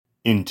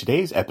In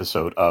today's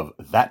episode of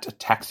That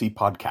Taxi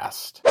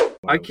Podcast.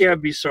 I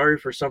can't be sorry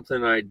for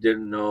something I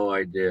didn't know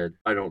I did,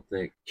 I don't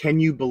think.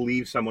 Can you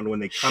believe someone when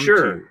they come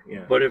Sure, to you?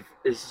 Yeah. but if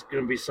it's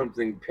going to be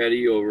something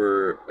petty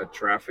over a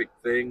traffic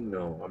thing,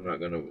 no, I'm not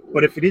going to.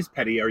 But if it is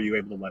petty, are you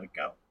able to let it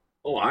go?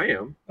 Oh, I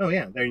am. Oh,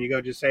 yeah. There you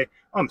go. Just say,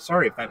 oh, I'm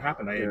sorry if that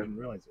happened. I didn't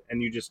realize it.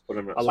 And you just But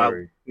I'm not allow...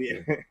 sorry.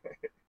 Yeah.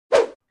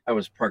 I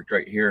was parked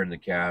right here in the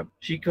cab.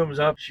 She comes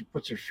up, she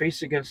puts her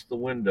face against the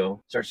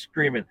window, starts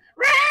screaming,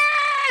 "Rah!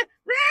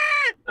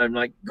 Rah!" I'm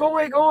like, go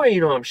away,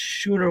 I'm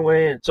shooting her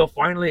away. And so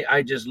finally,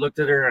 I just looked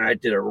at her and I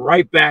did it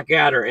right back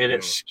at her, and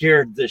it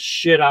scared the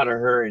shit out of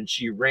her, and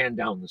she ran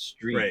down the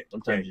street. Right.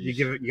 Sometimes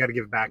you got to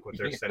give back what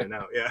they're sending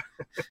out. Yeah.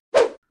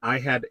 I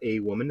had a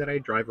woman that I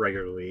drive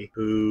regularly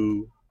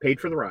who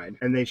paid for the ride,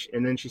 and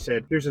then she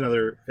said, "Here's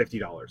another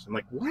 $50." I'm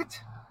like, "What?"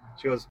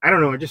 She goes, "I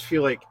don't know. I just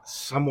feel like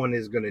someone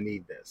is going to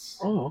need this."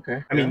 Oh,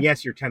 okay. I mean,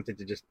 yes, you're tempted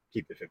to just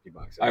keep the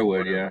 $50. I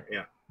would, whatever.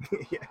 yeah.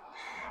 Yeah.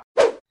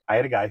 I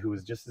had a guy who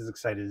was just as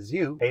excited as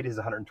you, paid his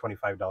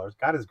 $125,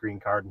 got his green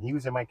card, and he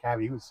was in my cab.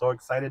 He was so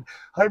excited.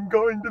 I'm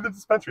going to the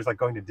dispensary. It's like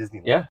going to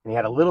Disneyland. Yeah. And he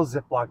had a little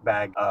Ziploc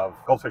bag of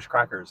goldfish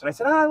crackers. And I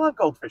said, I love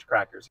goldfish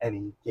crackers. And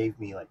he gave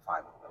me like 5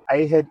 of them.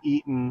 I had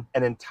eaten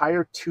an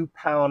entire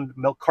 2-pound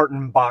milk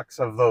carton box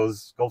of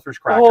those goldfish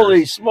crackers.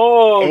 Holy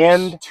smokes!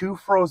 And 2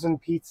 frozen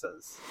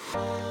pizzas.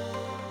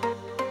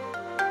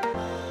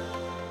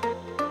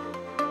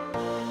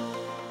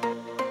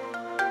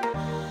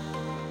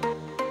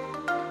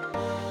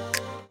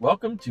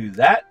 Welcome to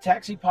That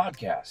Taxi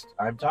Podcast.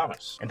 I'm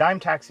Thomas. And I'm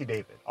Taxi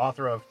David,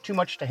 author of Too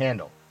Much to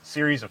Handle, a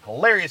series of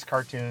hilarious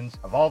cartoons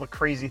of all the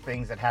crazy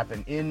things that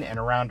happen in and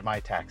around my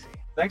taxi.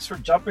 Thanks for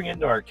jumping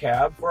into our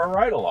cab for a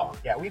ride along.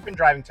 Yeah, we've been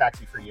driving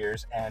taxi for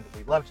years, and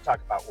we love to talk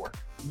about work.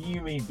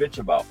 You mean bitch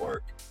about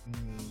work.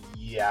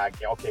 Yeah,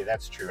 okay,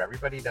 that's true.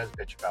 Everybody does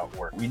bitch about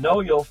work. We know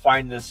you'll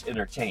find this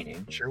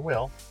entertaining. Sure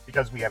will,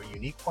 because we have a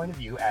unique point of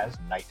view as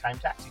nighttime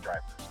taxi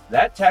drivers.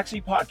 That Taxi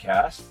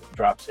Podcast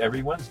drops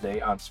every Wednesday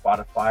on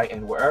Spotify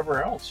and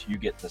wherever else you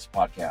get this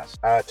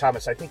podcast.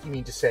 Thomas, I think you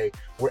mean to say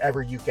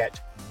wherever you get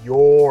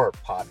your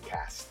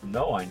podcast.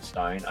 No,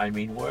 Einstein. I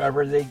mean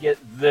wherever they get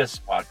this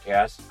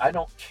podcast. I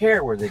don't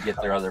care where they get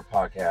their other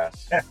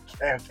podcasts.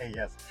 Okay,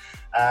 yes.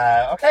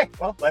 Okay,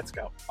 well, let's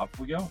go. Up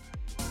we go.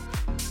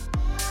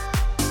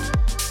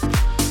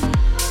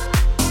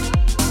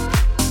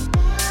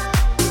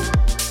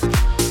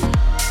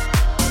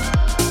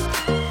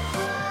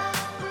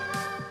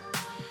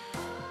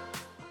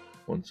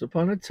 Once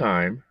upon a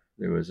time,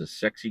 there was a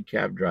sexy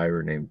cab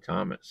driver named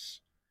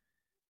Thomas,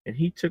 and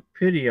he took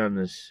pity on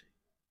this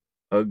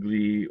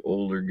ugly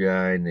older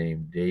guy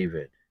named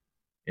David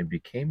and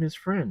became his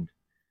friend.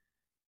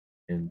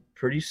 And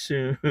pretty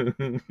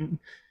soon,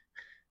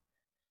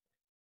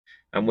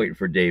 I'm waiting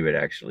for David,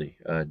 actually.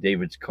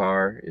 David's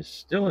car is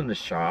still in the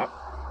shop.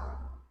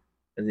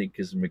 I think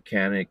his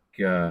mechanic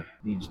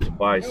needs to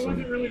buy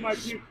some really my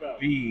puke, though.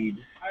 speed.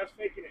 I was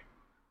faking it.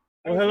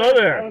 Oh, hello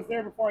there. I was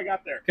there before I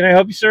got there. Can I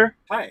help you, sir?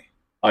 Hi.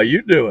 How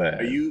you doing?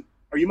 Are you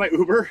my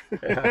Uber?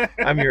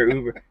 I'm your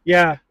Uber.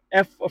 Yeah,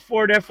 a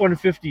Ford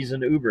F-150 is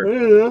an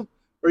Uber.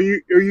 Are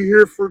you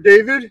here for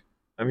David?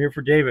 I'm here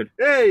for David.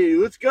 Hey,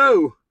 let's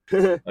go.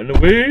 And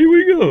away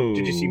we go.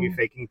 Did you see me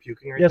faking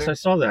puking right Yes, there? I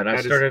saw that. I That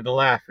is- started to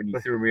laugh, and you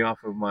threw me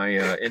off of my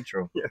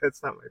intro. Yeah,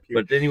 that's not my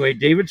puke. But anyway,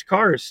 David's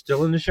car is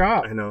still in the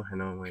shop I know.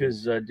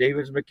 because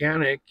David's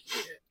mechanic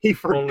He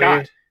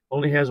forgot.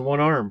 only has one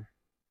arm.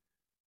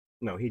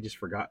 No, he just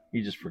forgot.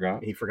 He just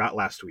forgot. He forgot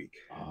last week.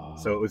 Oh.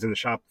 So it was in the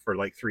shop for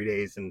like 3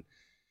 days, and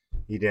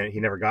he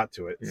never got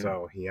to it. Yeah.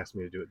 So he asked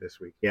me to do it this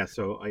week. Yeah.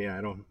 So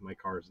my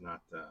car is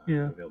not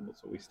available,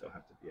 so we still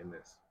have to be in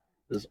this.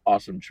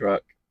 awesome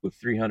truck with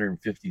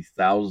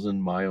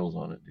 350,000 miles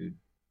on it, dude.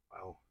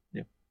 Wow.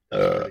 Yeah.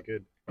 That's really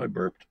good. I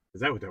burped.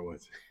 Is that what that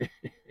was?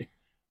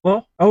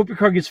 Well, I hope your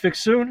car gets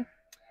fixed soon.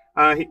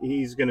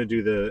 He's gonna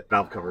do the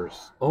valve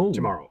covers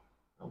tomorrow,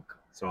 Okay.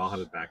 so I'll have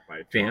it back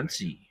by tomorrow.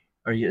 Fancy.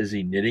 Is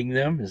he knitting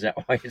them? Is that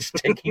why it's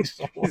taking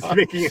so He's long?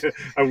 making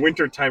a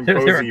wintertime They're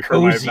cozy for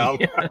my cozy.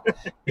 valve.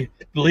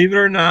 Believe it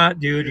or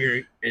not,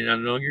 dude, and I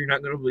know you're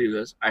not going to believe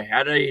this. I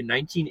had a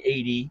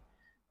 1980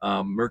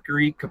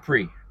 Mercury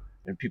Capri,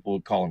 and people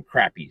would call them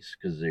crappies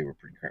because they were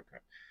pretty crap.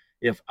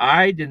 If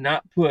I did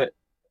not put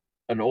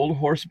an old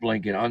horse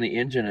blanket on the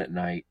engine at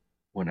night,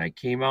 when I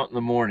came out in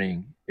the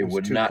morning, it was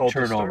would too not cold to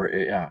turn start? over.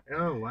 Yeah.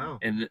 Oh wow.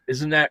 And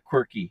isn't that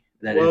quirky?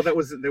 There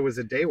was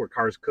a day where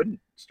cars couldn't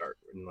start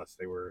unless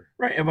they were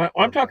Right.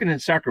 I'm talking in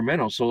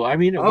Sacramento, so I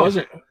mean it Oh.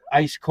 wasn't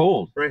ice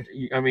cold. Right.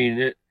 I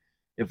mean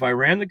if I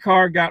ran the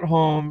car, got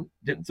home,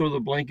 didn't throw the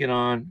blanket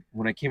on,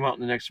 when I came out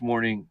the next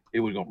morning, it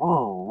would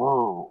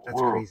go.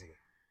 That's crazy.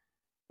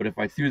 But if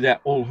I threw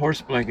that old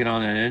horse blanket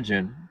on that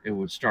engine, it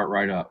would start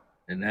right up,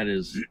 and that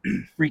is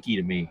freaky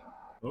to me.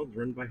 Oh,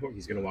 run by horse.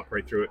 He's gonna walk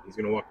right through it. He's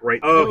gonna walk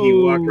right. Oh, he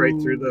walked right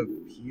through the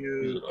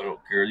pew. I don't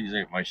care. These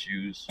ain't my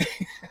shoes.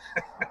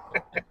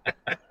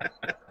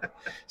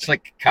 It's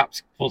like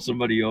cops pull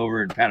somebody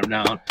over and pat them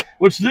down.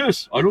 What's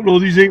this? I don't know.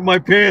 These ain't my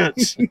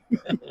pants.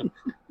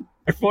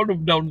 I found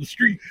them down the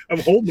street. I'm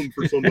holding them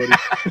for somebody.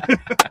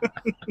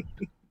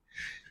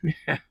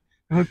 Yeah.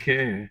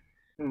 Okay.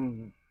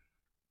 Hmm.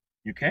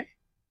 You okay?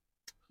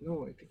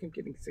 No, I think I'm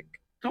getting sick.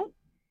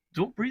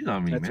 Don't breathe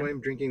on me, That's man. why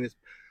I'm drinking this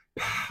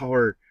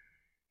Powerade.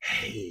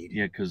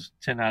 Yeah, because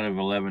 10 out of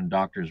 11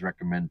 doctors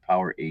recommend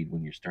Powerade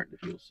when you're starting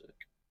to feel sick.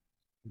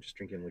 I'm just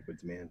drinking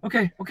liquids, man.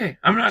 Okay.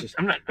 I'm not just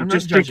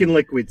judging. drinking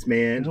liquids,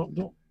 man.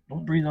 Don't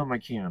breathe on my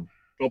can.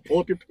 Don't pull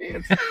up your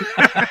pants.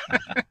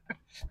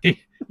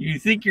 You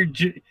think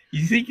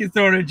you're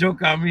throwing a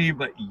joke on me,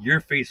 but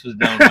your face was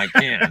down my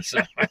can. So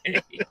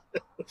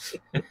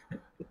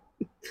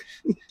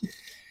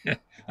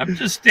I'm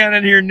just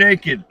standing here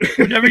naked.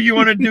 Whatever you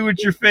want to do with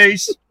your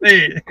face,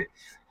 hey,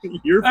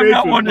 Your I'm face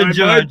not was one to my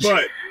judge.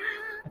 butt.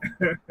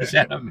 Is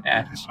that a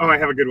match? Oh, I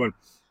have a good one.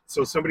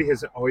 So somebody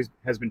has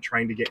been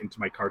trying to get into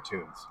my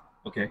cartoons.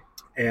 Okay.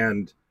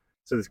 And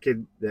so this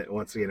kid that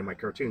wants to get in my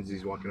cartoons,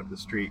 he's walking up the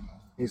street.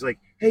 He's like,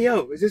 "Hey,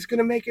 yo, is this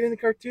gonna make it in the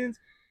cartoons?"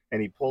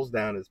 And he pulls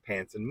down his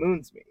pants and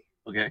moons me.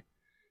 Okay.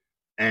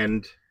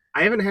 And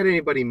I haven't had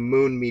anybody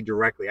moon me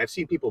directly. I've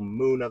seen people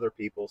moon other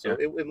people, so Yeah.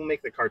 it will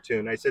make the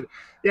cartoon. I said,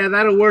 "Yeah,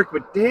 that'll work,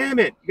 but damn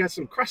it, you got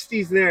some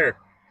crusties there."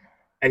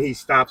 And he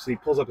stops and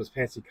he pulls up his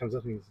pants. He comes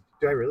up and he's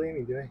like, "Do I really? I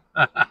mean, do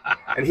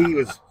I?" And he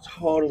was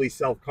totally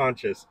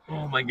self-conscious.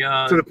 Oh my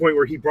God. To the point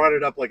where he brought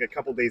it up like a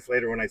couple days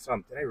later when I saw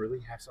him. Did I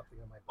really have something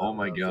on my butt? Oh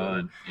my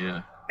God.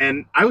 Yeah.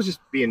 And I was just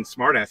being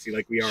smartassy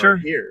like we are Sure.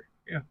 here.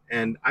 Yeah.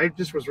 And I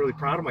just was really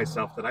proud of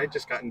myself that I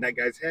just got in that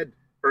guy's head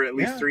for at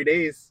least 3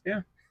 days.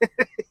 Yeah.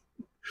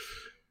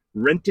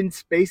 Renting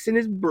space in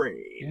his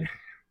brain. Yeah.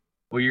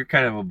 Well, you're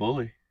kind of a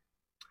bully.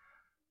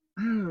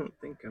 I don't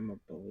think I'm a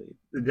bully.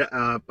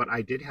 But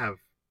I did have,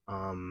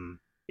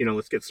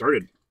 let's get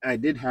started. I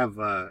did have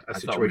a I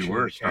situation. thought we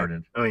were with a cat.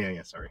 started. Oh,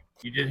 yeah, sorry.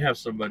 You did have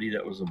somebody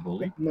that was a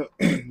bully? No,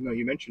 no,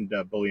 you mentioned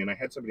bully, and I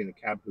had somebody in the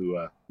cab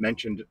who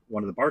mentioned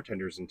one of the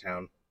bartenders in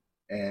town.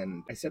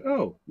 And I said,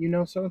 "Oh, you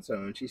know so-and-so?"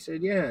 And she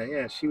said,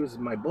 yeah, she was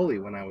my bully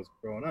when I was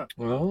growing up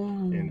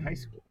in high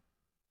school.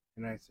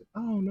 And I said,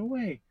 "Oh, no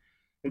way."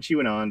 And she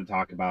went on to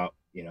talk about,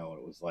 what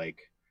it was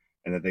like,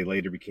 and that they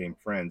later became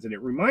friends. And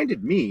it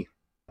reminded me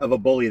of a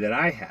bully that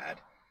I had.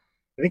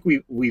 I think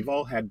we've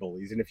all had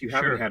bullies, and if you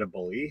haven't had a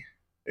bully,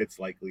 it's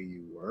likely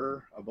you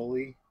were a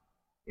bully,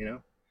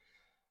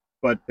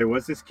 But there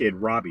was this kid,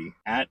 Robbie,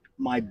 at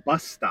my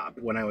bus stop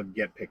when I would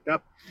get picked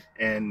up,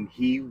 and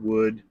he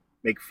would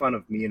make fun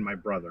of me and my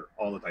brother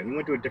all the time. He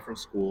went to a different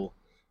school,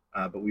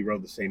 but we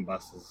rode the same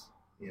buses,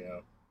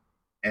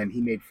 and he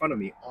made fun of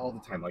me all the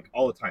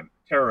time,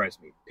 terrorized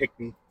me, picked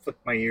me,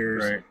 flicked my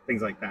ears,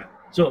 things like that.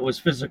 So it was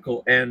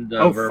physical and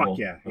verbal. Fuck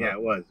yeah. Yeah,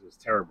 it was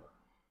terrible.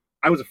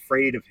 I was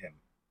afraid of him,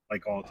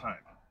 like, all the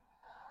time.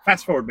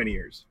 Fast forward many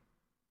years.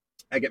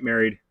 I get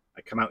married,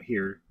 I come out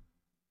here,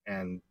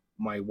 and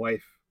my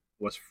wife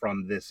was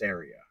from this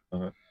area.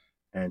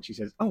 And she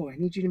says, "Oh, I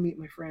need you to meet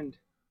my friend.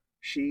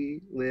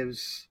 She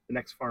lives the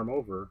next farm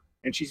over,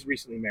 and she's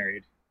recently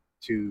married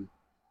to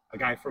a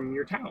guy from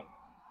your town."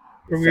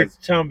 From your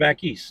town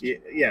back east.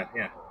 Yeah.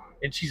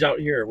 And she's out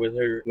here with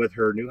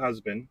her new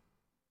husband,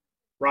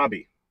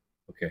 Robbie.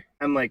 Okay.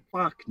 I'm like,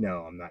 fuck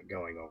no, I'm not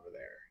going over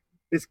there.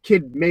 This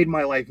kid made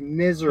my life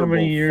miserable. How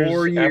many years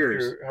 4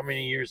 years. How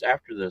many years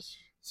after this?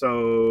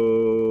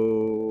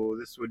 So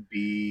this would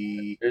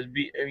be...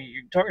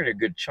 you're talking a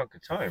good chunk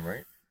of time,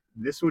 right?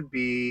 This would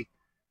be,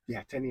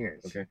 10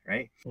 years. Okay.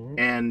 Right? Mm-hmm.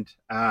 And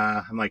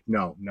I'm like,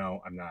 no,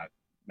 I'm not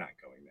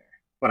going there.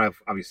 But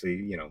I've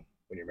obviously, when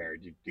you're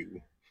married, you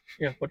do.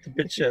 Yeah, what the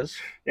bitch says.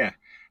 Yeah.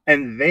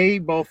 And they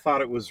both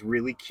thought it was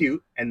really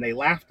cute, and they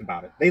laughed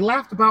about it. They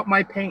laughed about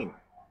my pain.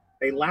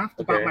 They laughed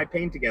about my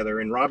pain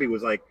together, and Robbie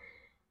was like,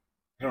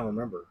 I don't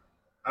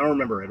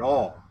remember at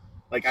all.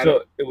 Like,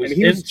 so it was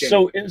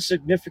so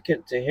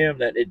insignificant to him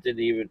that it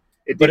didn't even.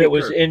 It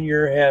was in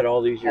your head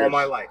all these years.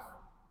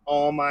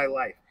 All my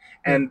life,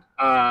 and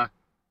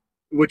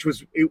which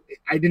was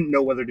I didn't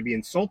know whether to be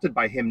insulted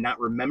by him not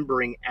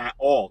remembering at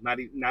all, not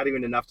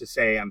even enough to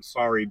say I'm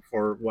sorry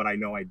for what I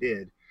know I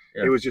did.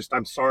 Yeah. It was just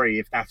I'm sorry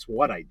if that's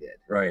what I did.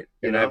 Right,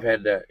 and I've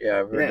had that. Yeah,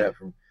 I've heard that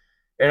from.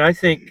 And I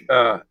think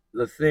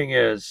the thing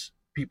is,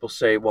 people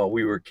say, well,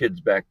 we were kids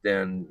back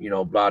then,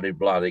 blah, blah,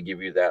 blah. They give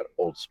you that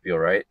old spiel,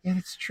 right? Yeah,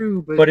 it's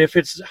true. But if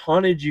it's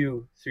haunted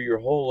you through your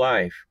whole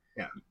life,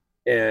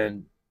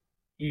 and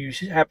you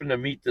happen to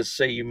meet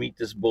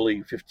this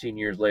bully 15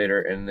 years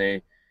later, and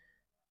they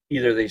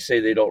say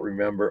they don't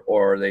remember,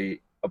 or they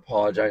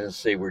apologize and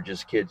say we're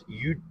just kids,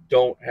 you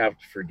don't have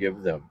to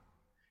forgive them.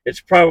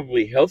 It's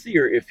probably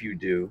healthier if you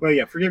do. Well,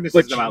 yeah, forgiveness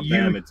is about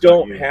them. But you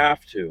don't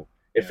have to.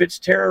 If it's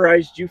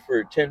terrorized you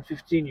for 10,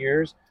 15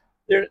 years,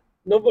 there's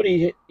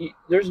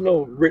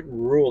no written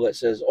rule that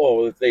says,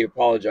 oh, if they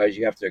apologize,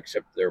 you have to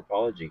accept their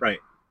apology. Right.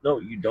 No,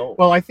 you don't.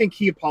 Well, I think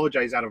he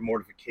apologized out of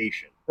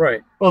mortification.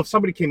 Right. Well, if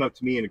somebody came up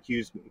to me and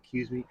accused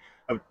me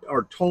of,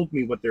 or told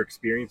me what their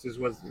experiences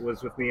was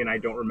with me and I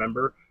don't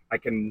remember, I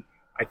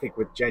think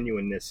with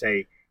genuineness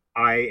say,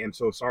 I am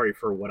so sorry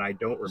for what I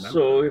don't remember.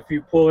 So if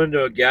you pull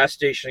into a gas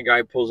station, a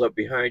guy pulls up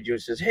behind you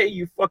and says, hey,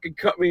 you fucking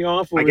cut me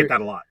off. I get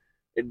that a lot.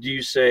 And do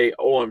you say,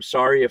 "Oh, I'm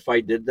sorry if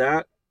I did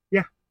that"?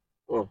 Yeah.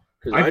 Well,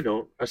 because I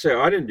don't. I say,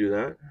 oh, "I didn't do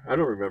that. I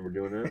don't remember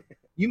doing that."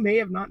 You may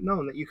have not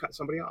known that you cut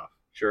somebody off.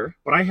 Sure.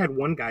 But I had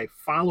one guy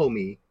follow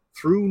me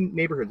through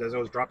neighborhoods as I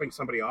was dropping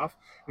somebody off.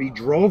 And he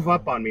drove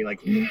up on me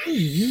like,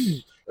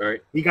 All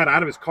right. he got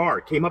out of his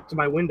car, came up to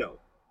my window.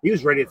 He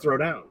was ready to throw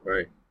down.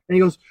 Right. And he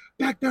goes,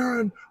 "Back there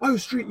on Iowa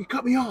Street, you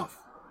cut me off."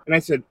 And I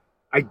said,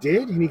 "I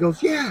did?" And he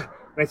goes, "Yeah."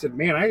 And I said,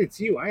 "Man, I didn't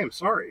see you. I am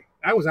sorry.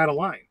 I was out of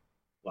line."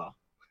 Well,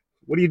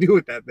 what do you do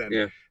with that then?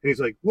 Yeah. And he's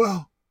like,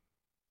 "Well,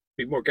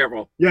 be more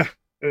careful. Yeah."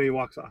 And he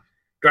walks off.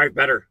 Drive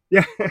better.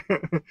 Yeah.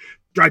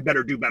 Drive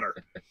better, do better.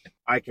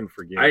 I can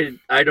forgive.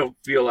 I don't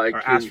feel like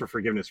or ask for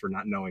forgiveness for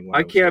not knowing what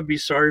I can't be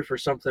sorry for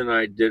something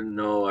I didn't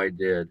know I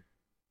did.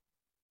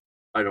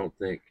 I don't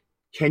think.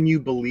 Can you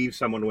believe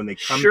someone when they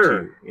come sure,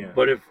 to you? Yeah.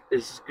 But if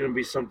it's going to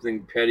be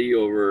something petty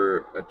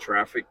over a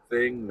traffic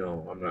thing,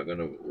 no, I'm not going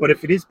to. But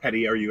if it is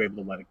petty, are you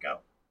able to let it go?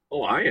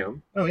 Oh, I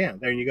am. Oh, yeah.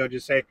 There you go.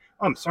 Just say,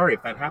 "Oh, I'm sorry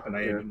if that happened.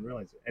 I didn't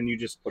realize it." And you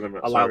just But I'm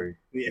not allow. sorry.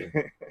 Yeah.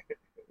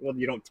 Well,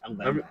 you don't tell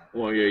them that.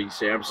 Well, yeah, you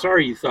say, "I'm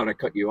sorry you thought I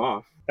cut you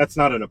off." That's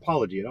not an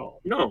apology at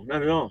all. No,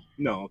 not at all.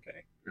 No,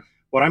 okay.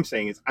 What I'm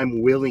saying is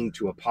I'm willing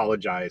to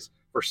apologize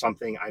for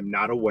something I'm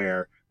not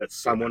aware that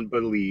someone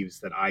believes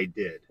that I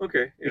did.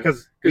 Okay. Yeah.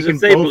 Because if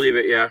they believe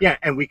it, yeah. Yeah,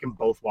 and we can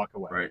both walk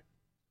away. Right.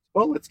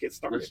 Well, let's get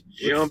started. Let's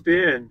jump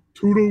in.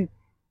 Toodle,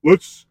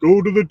 let's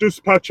go to the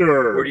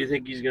dispatcher. Where do you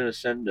think he's going to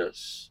send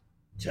us?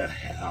 To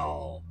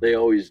hell. They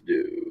always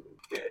do.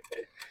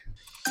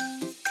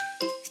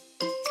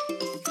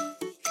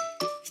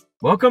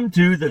 Welcome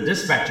to the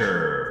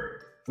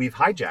Dispatcher. We've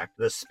hijacked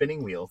the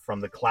spinning wheel from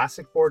the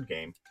classic board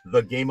game,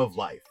 The Game of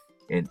Life.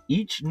 And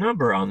each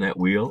number on that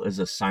wheel is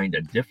assigned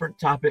a different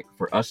topic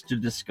for us to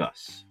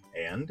discuss.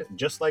 And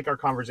just like our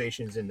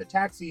conversations in the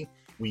taxi,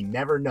 we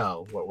never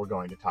know what we're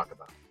going to talk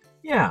about.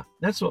 Yeah,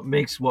 that's what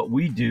makes what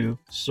we do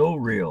so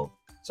real.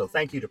 So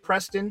thank you to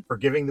Preston for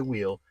giving the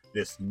wheel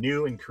this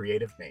new and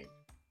creative name.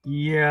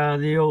 Yeah,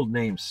 the old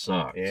name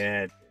sucks.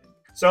 Yeah.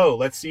 So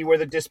let's see where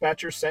the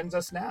dispatcher sends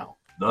us now.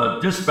 The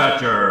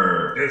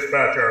Dispatcher.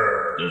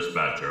 Dispatcher.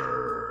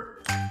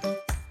 Dispatcher.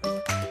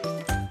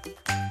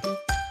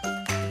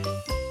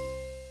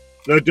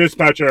 The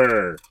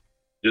dispatcher.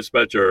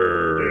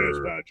 Dispatcher.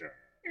 Dispatcher.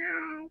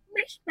 Meow.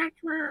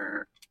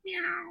 Dispatcher.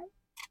 Meow.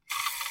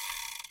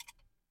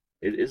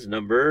 It is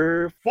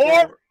number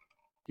 4.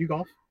 You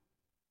golf?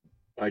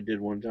 I did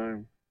one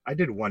time. I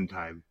did one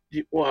time.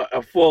 What,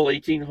 a full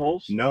 18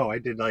 holes? No, I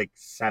did like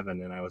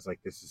 7, and I was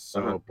like, this is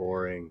so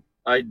boring.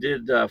 I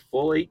did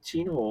full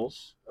 18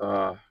 holes,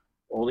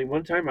 only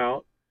one time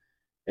out,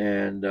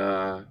 and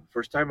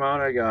first time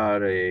out I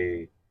got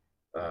a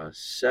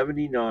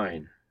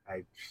 79.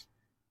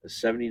 A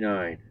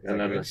 79,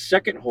 and on the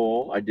second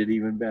hole I did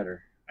even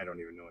better. I don't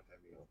even know what that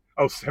means.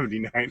 Oh,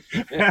 79,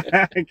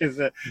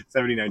 because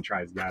 79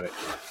 tries got it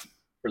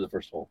for the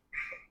first hole.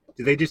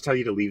 Do they just tell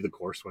you to leave the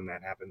course when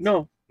that happens?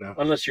 No,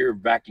 unless you're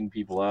backing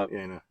people up.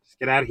 Yeah, no. Just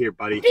get out of here,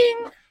 buddy.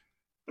 Ding.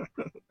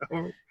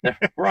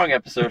 Wrong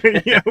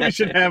episode. Yeah, we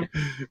should have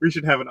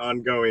an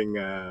ongoing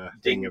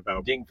thing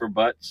about ding for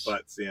butts.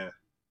 Butts, yeah.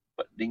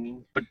 But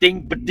dinging, but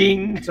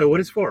ding. So what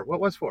is for? What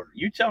was for?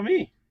 You tell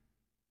me.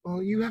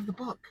 Well, you have the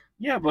book.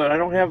 Yeah, but I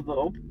don't have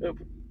the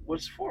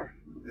what's for.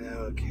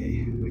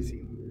 Okay, let me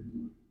see.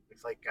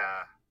 It's like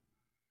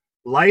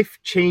a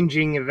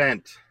life-changing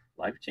event.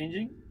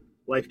 Life-changing?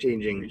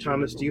 Life-changing.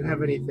 Thomas, do you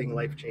have anything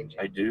life-changing?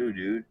 I do,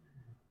 dude.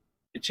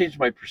 It changed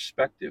my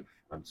perspective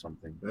on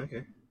something.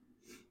 Okay.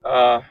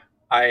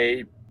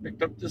 I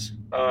picked up this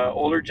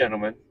older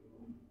gentleman.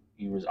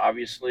 He was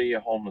obviously a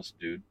homeless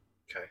dude.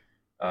 Okay.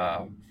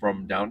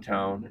 From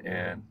downtown,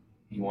 and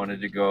he wanted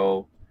to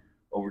go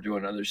over to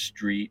another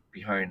street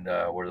behind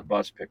where the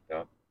bus picked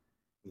up.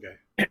 Okay.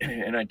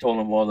 And I told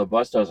him, well, the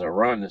bus doesn't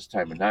run this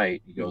time of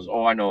night. He goes,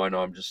 oh, I know.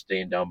 I'm just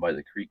staying down by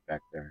the creek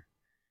back there.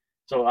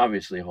 So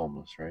obviously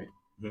homeless, right?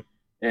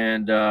 Mm-hmm.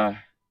 And a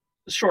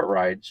short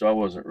ride, so I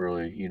wasn't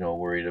really,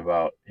 worried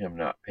about him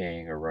not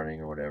paying or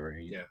running or whatever.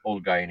 He's an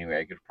old guy anyway.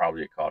 I could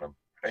probably have caught him.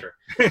 Right?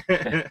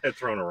 Sure.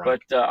 Thrown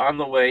around. But on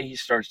the way, he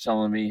starts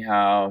telling me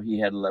how he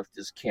had left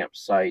his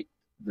campsite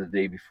the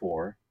day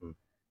before.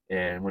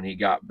 And when he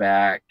got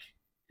back,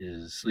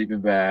 his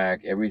sleeping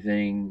bag,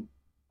 everything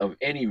of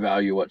any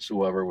value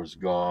whatsoever was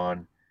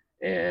gone.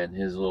 And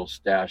his little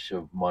stash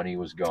of money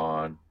was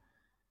gone.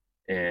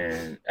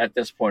 And at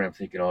this point, I'm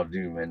thinking, oh,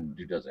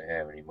 dude doesn't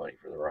have any money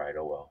for the ride.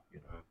 Oh, well,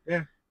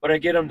 Yeah. But I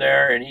get him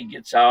there, and he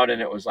gets out,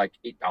 and it was like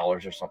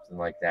 $8 or something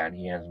like that. And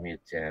he hands me a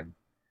 10.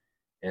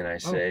 And I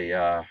say,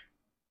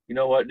 you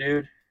know what,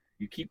 dude?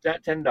 You keep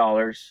that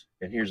 $10,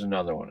 and here's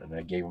another one. And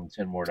I gave him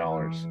 $10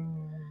 more.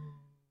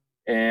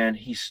 And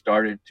he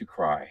started to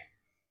cry.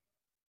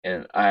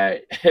 And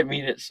I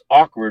mean, it's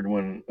awkward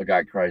when a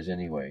guy cries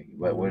anyway.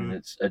 But when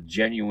it's a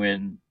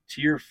genuine,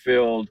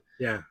 tear-filled,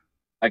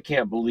 I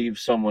can't believe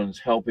someone's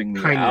helping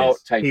me out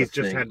type He's of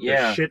thing. He's just had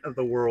the shit of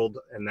the world,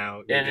 and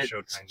now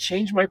it's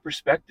changed my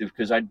perspective,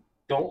 because I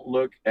don't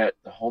look at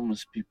the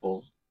homeless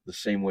people the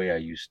same way I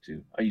used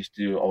to. I used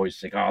to always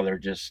think, oh, they're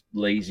just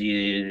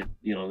lazy.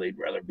 You know, they'd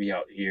rather be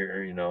out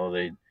here. You know,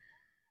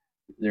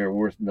 they're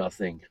worth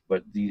nothing.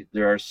 But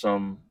there are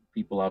some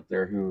people out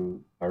there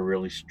who are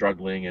really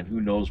struggling, and who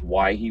knows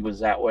why he was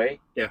that way.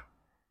 Yeah.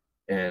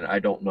 And I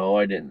don't know.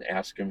 I didn't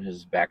ask him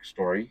his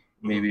backstory.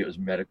 Maybe it was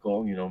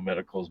medical. You know,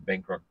 medical's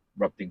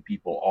bankrupting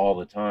people all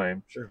the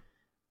time. Sure.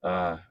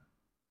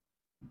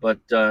 But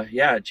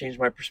yeah, it changed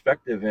my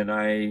perspective, and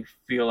I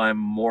feel I'm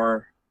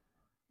more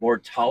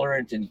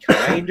tolerant and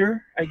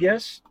kinder, I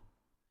guess.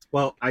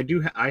 Well, I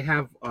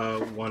have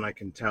one I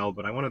can tell,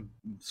 but I want to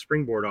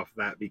springboard off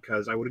that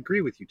because I would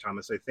agree with you,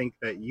 Thomas. I think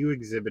that you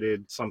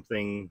exhibited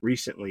something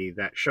recently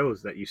that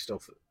shows that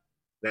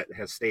that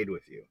has stayed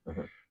with you.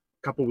 Uh-huh.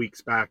 A couple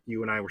weeks back,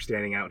 you and I were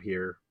standing out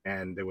here,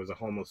 and there was a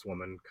homeless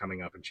woman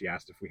coming up, and she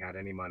asked if we had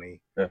any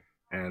money. Yeah.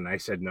 And I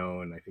said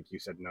no, and I think you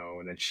said no.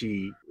 And then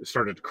she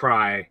started to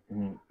cry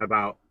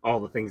about all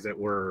the things that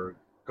were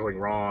going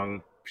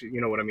wrong.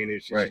 You know what I mean?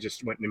 She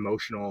just went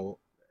emotional,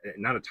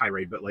 not a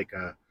tirade, but like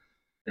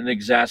an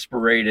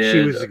exasperated.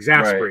 She was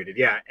exasperated,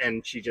 right. Yeah.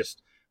 And she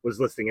just was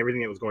listing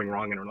everything that was going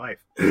wrong in her life.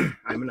 I'm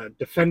going to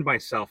defend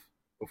myself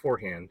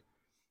beforehand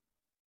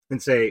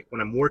and say,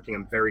 when I'm working,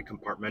 I'm very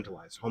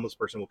compartmentalized. A homeless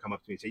person will come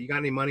up to me and say, you got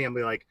any money? I'll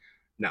be like,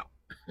 no.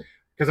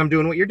 Because I'm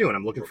doing what you're doing.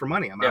 I'm looking for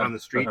money. I'm out on the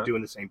street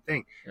doing the same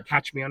thing. Yeah.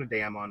 Catch me on a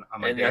day I'm on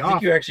my day off. I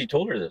think you actually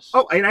told her this.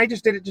 Oh, and I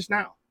just did it just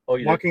now. Oh,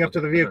 you walking up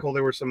to the vehicle,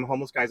 there were some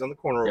homeless guys on the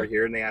corner over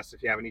here, and they asked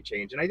if you have any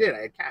change. And I did.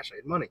 I had cash. I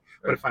had money.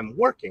 Right. But if I'm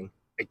working,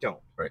 I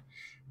don't. Right.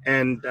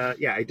 And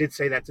yeah, I did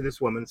say that to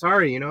this woman.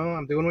 Sorry, you know,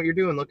 I'm doing what you're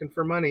doing, looking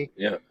for money.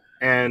 Yeah.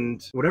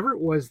 And whatever it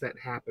was that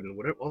happened,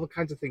 all the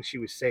kinds of things she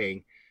was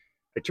saying,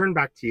 I turned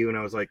back to you and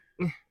I was like,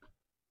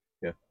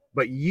 yeah.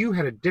 But you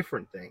had a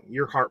different thing.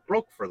 Your heart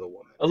broke for the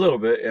woman. A little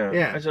bit, yeah.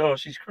 Yeah. I said, oh,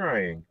 she's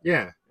crying.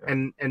 Yeah.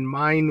 And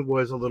mine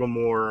was a little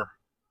more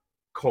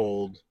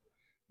cold,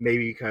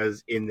 maybe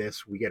because in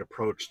this we get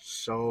approached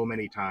so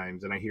many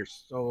times and I hear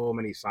so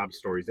many sob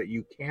stories that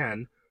you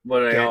can.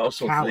 But I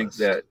also think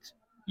that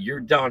you're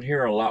down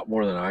here a lot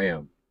more than I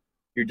am.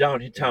 You're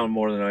downtown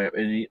more than I am.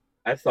 And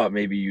I thought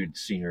maybe you'd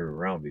seen her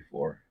around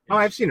before. Oh,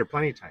 I've seen her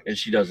plenty of times. And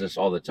she does this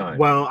all the time.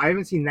 Well, I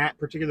haven't seen that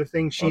particular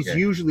thing. She's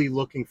usually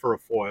looking for a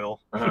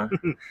foil right.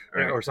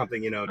 or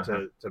something, you know,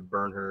 to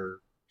burn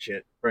her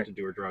shit, to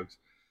do her drugs.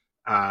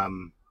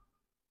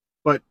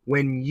 But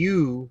when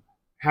you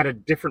had a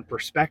different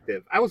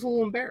perspective, I was a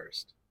little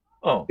embarrassed.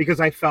 Oh.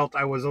 Because I felt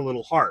I was a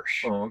little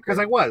harsh. Oh, okay. Because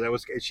I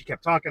was. She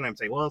kept talking. I'm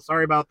saying, well,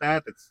 sorry about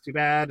that. That's too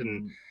bad.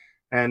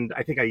 And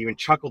I think I even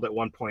chuckled at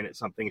one point at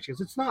something. She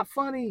goes, it's not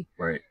funny.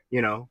 Right.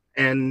 You know,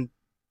 and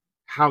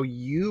how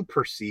you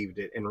perceived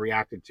it and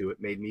reacted to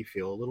it made me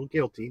feel a little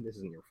guilty. This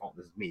isn't your fault.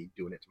 This is me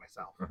doing it to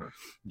myself.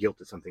 Guilt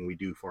is something we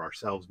do for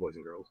ourselves, boys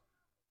and girls.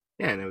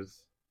 Yeah, and it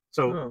was...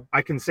 So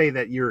I can say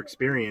that your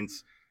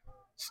experience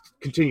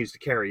continues to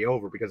carry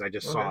over because I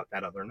just saw it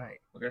that other night.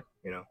 Okay.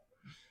 You know?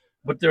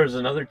 But there was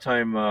another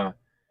time, a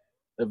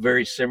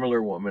very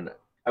similar woman,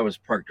 I was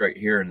parked right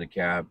here in the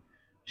cab.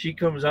 She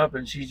comes up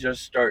and she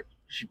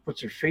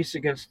puts her face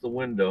against the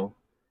window,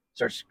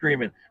 starts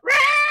screaming, "Rah!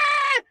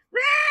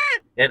 Rah!"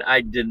 And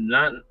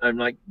I'm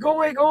like,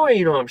 go away,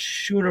 you know, I'm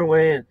shooing her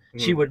away, and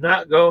she would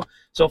not go.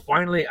 So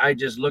finally, I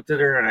just looked at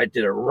her and I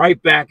did it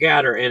right back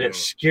at her, and it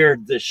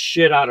scared the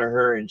shit out of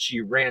her, and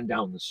she ran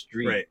down the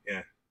street. Right,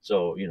 yeah.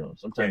 So, you know,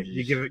 sometimes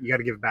you got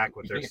to give back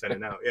what they're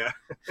sending out. Yeah.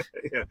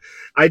 Yeah.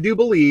 I do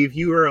believe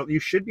you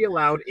should be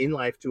allowed in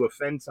life to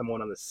offend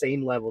someone on the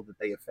same level that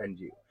they offend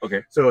you.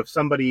 Okay. So if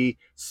somebody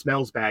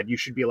smells bad, you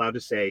should be allowed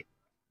to say,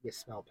 you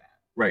smell bad.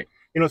 Right.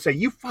 You know, say,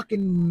 you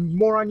fucking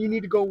moron, you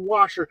need to go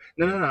wash her.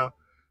 No.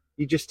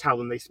 You just tell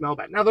them they smell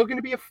bad. Now they're going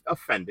to be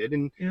offended,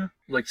 and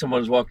like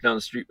someone's walking down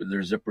the street with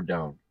their zipper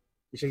down.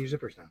 You say your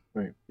zipper's down.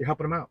 Right. You're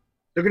helping them out.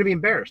 They're going to be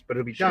embarrassed, but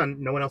it'll be done.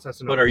 No one else has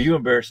to know. But are you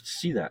embarrassed to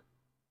see that?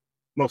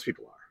 Most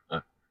people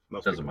are.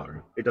 Most doesn't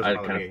matter. It doesn't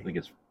bother me. I kind of think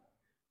it's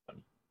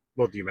funny.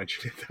 Well, do you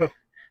mention it though?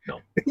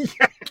 No.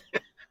 Yeah.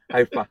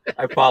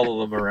 I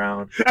follow them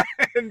around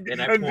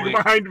and I point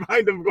behind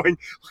them, going,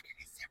 "Look at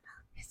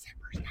his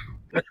zipper's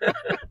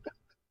down."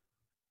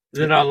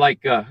 Then I'll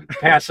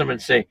pass them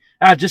and say,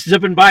 just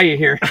zipping by you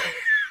here.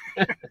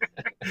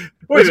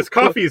 Boy, this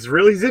coffee is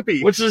really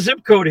zippy. What's the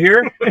zip code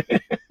here?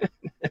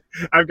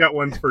 I've got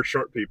ones for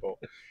short people.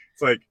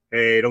 It's like,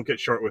 hey, don't get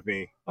short with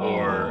me.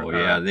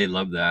 Yeah, they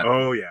love that.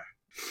 Oh, yeah.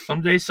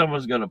 Someday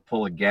someone's going to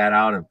pull a gat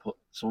out and put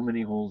so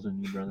many holes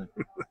in you, brother.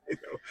 I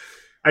know.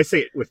 I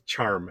say it with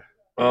charm.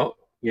 Oh,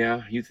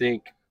 yeah, you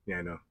think. Yeah,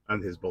 I know.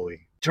 I'm his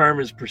bully.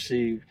 Charm is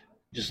perceived,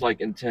 just like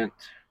intent.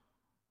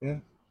 Yeah.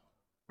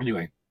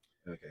 Anyway.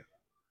 Okay.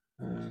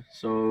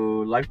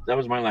 So that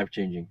was my life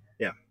changing.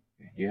 Yeah.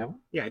 Do you have one?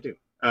 Yeah, I do.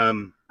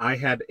 I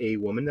had a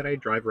woman that I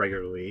drive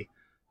regularly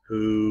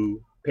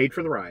who paid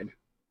for the ride,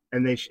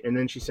 and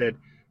then she said,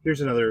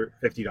 "Here's another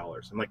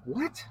 $50." I'm like,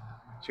 "What?"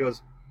 She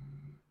goes,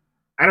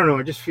 "I don't know.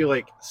 I just feel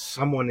like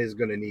someone is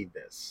going to need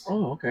this."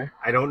 Oh, okay.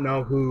 I don't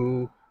know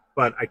who,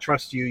 but I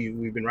trust you.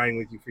 We've been riding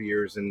with you for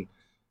years, and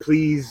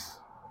please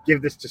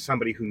give this to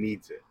somebody who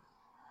needs it.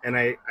 And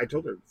I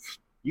told her,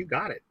 you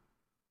got it.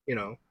 You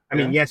know, I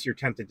mean, yes, you're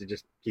tempted to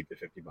just keep the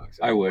 $50.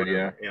 I would,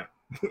 whatever. Yeah.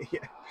 Yeah.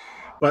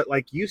 But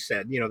like you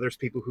said, you know, there's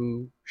people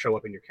who show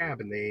up in your cab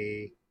and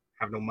they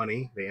have no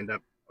money. They end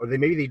up, or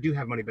maybe they do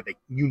have money, but they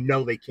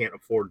can't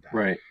afford that.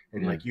 Right.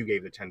 And like you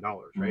gave the $10,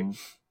 right?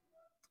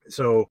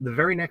 So the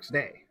very next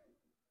day,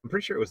 I'm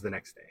pretty sure it was the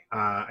next day,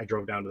 I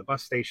drove down to the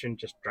bus station,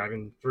 just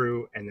driving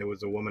through, and there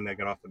was a woman that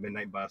got off the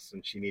midnight bus,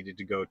 and she needed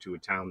to go to a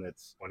town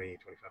that's 20,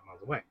 25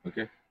 miles away.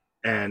 Okay.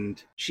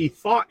 And she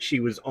thought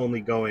she was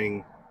only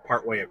going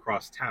partway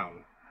across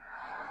town,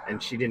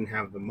 and she didn't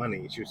have the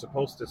money. She was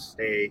supposed to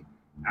stay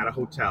at a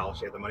hotel.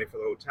 She had the money for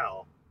the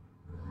hotel,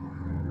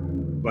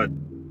 but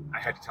I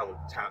had to tell the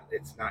town,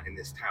 it's not in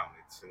this town,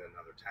 it's in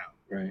another town.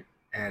 Right.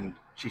 And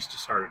she just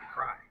started to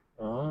cry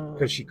Oh.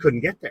 because she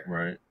couldn't get there.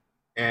 Right.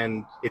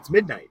 And it's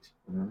midnight.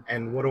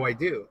 And what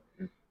do?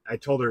 I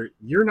told her,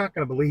 you're not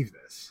going to believe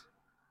this,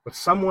 but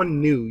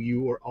someone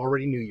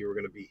already knew you were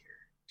going to be here.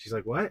 She's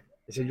like, what?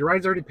 I said, your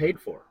ride's already paid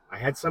for. I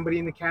had somebody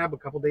in the cab a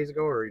couple days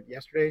ago or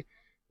yesterday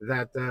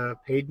that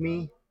paid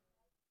me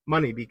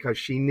money because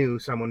she knew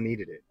someone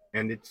needed it.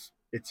 And it's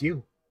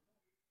you.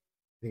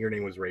 I think her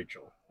name was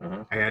Rachel.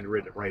 I had to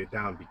write it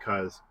down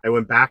because I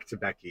went back to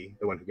Becky,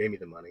 the one who gave me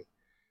the money,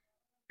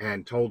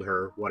 and told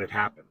her what had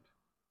happened.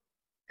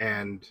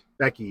 And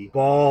Becky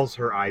bawls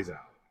her eyes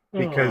out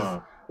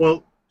because,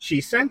 well, she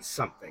sensed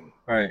something.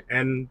 Right.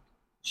 And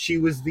she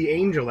was the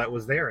angel that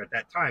was there at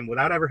that time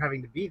without ever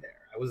having to be there.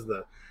 I was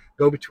the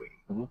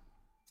go-between.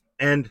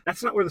 And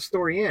that's not where the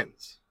story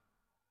ends.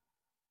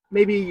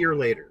 Maybe a year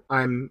later,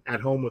 I'm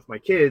at home with my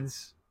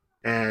kids,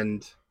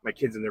 and my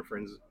kids and their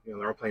friends, you know,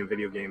 they're all playing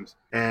video games,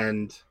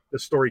 and the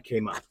story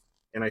came up,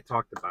 and I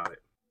talked about it.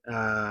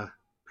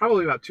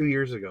 Probably about 2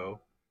 years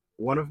ago,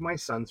 one of my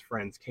son's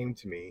friends came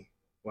to me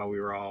while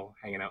we were all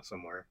hanging out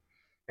somewhere,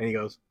 and he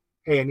goes,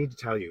 hey, I need to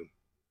tell you,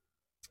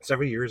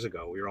 several years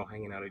ago, we were all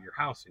hanging out at your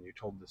house, and you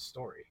told this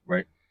story.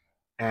 Right.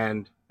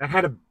 And that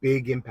had a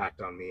big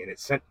impact on me, and it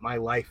sent my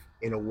life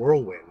in a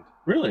whirlwind.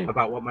 Really?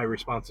 About what my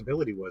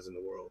responsibility was in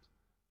the world.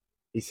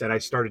 He said I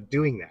started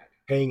doing that,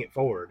 paying it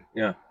forward.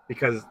 Yeah.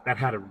 Because that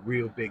had a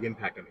real big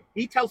impact on me.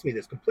 He tells me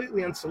this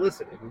completely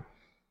unsolicited.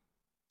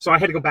 So I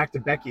had to go back to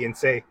Becky and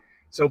say,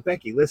 so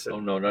Becky, listen. Oh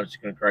no, now she's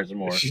going to cry some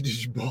more. She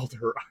just bawled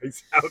her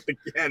eyes out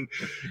again.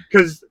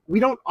 Because we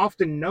don't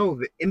often know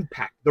the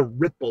impact, the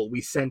ripple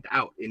we sent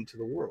out into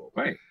the world.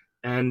 Right.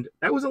 And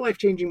that was a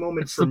life-changing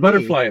moment it's for me. It's the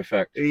butterfly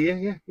effect.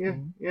 Yeah.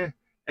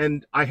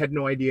 And I had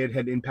no idea it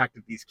had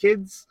impacted these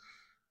kids.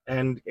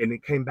 And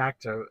it came back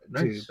to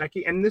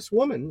Becky. And this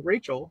woman,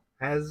 Rachel,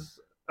 has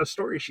a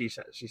story she's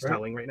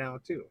telling right now,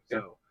 too.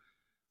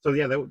 So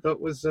yeah, that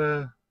was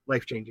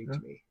life-changing to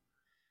me.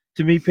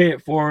 To me, pay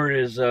it forward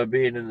is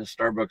being in the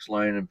Starbucks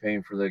line and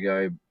paying for the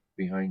guy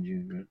behind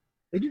you. Right?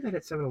 They do that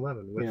at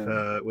 7-Eleven with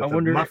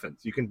the muffins.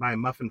 You can buy a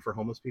muffin for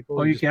homeless people.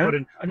 Oh, you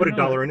can? Put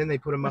 $1 in, and they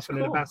put a muffin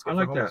in a basket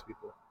for homeless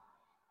people.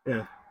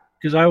 Yeah.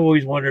 Because I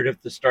always wondered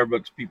if the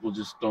Starbucks people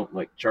just don't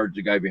like charge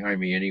the guy behind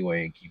me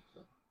anyway and keep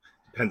them.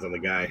 Depends on the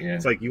guy. Yeah.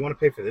 It's like, you want to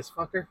pay for this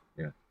fucker?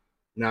 Yeah.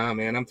 Nah,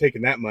 man, I'm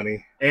taking that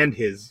money and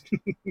his.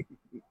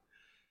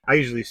 I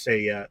usually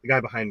say the guy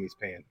behind me is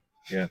paying.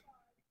 Yeah.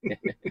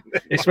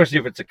 Especially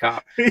if it's a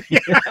cop.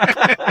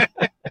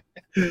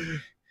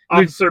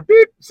 Officer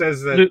Beep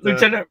says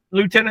that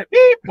Lieutenant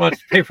Beep wants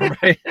to pay for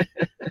my.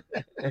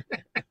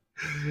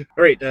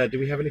 All right. Do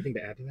we have anything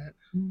to add to that?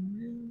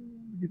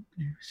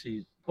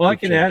 Well, I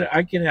can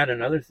add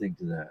another thing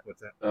to that.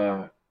 What's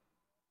that?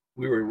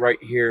 We were right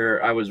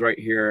here. I was right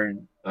here,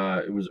 and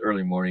it was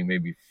early morning,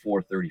 maybe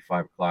 4:30,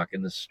 5 o'clock.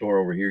 And the store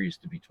over here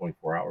used to be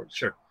 24 hours.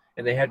 Sure.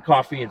 And they had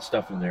coffee and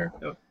stuff in there.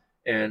 Oh.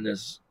 And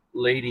this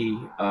lady,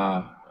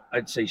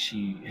 I'd say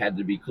she had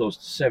to be close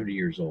to 70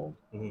 years old.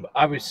 Mm-hmm. But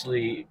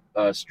obviously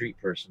a street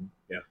person.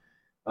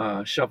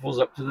 Yeah. Shuffles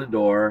up to the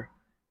door,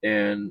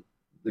 and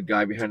the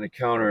guy behind the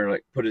counter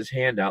like put his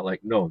hand out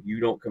like, no, you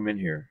don't come in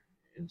here.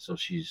 And so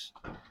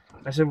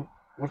I said,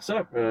 what's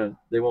up?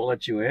 They won't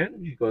let you in?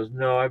 And she goes,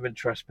 no, I've been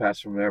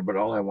trespassed from there, but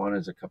all I want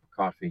is a cup of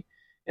coffee.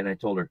 And I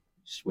told her,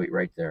 just wait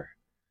right there.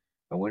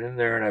 I went in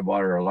there and I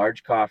bought her a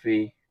large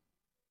coffee,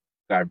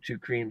 got her 2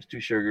 creams, 2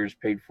 sugars,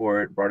 paid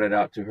for it, brought it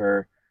out to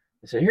her.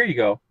 I said, here you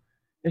go.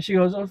 And she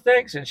goes, oh,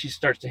 thanks. And she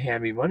starts to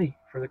hand me money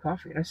for the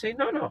coffee. And I say,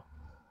 no,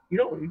 you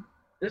don't.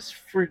 This is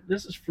free.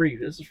 This is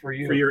for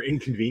you. For your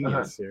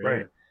inconvenience.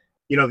 Right.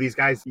 You know, these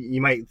guys, you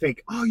might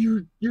think, oh,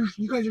 you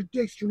guys are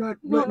dicks. You're not.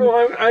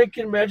 No, I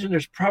can imagine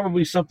there's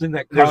probably something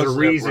that there's causes a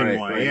reason that,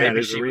 why. right? Yeah,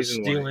 maybe she was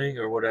stealing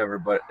or whatever.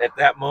 But at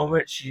that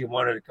moment, she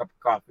wanted a cup of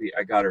coffee.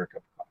 I got her a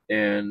cup of coffee.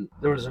 And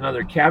there was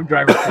another cab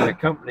driver for the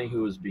company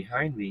who was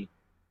behind me,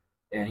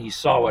 and he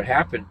saw what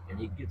happened, and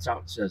he gets out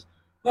and says,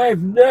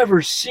 I've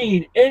never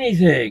seen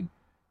anything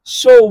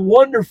so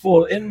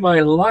wonderful in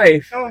my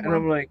life. Oh, and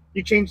I'm like,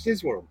 you changed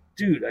his world.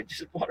 Dude, I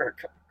just bought her a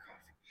cup of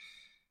coffee.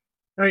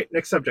 All right,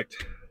 next subject.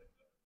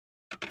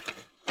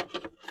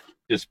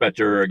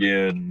 Dispatcher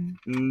again.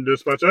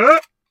 Dispatcher.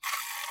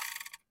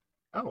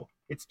 Oh,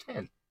 it's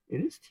 10.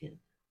 It is 10.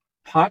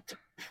 Pot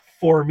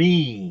for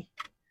me.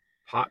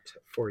 Pot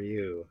for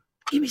you.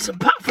 Give me some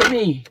pot for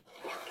me.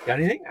 Got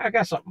anything? I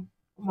got something.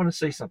 I'm going to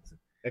say something.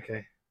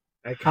 Okay.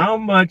 How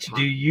much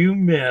do you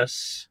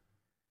miss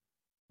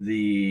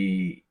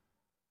the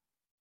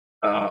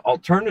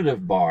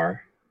alternative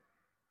bar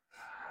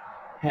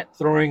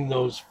throwing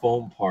those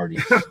foam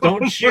parties?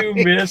 Don't you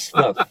miss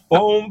the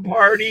foam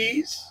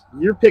parties?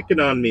 You're picking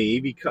on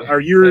me because,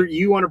 or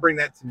you want to bring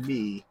that to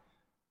me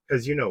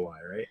because you know why,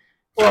 right?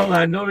 Well,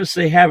 I noticed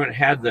they haven't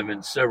had them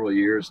in several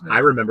years now. I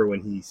remember when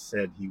he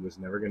said he was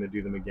never going to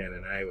do them again,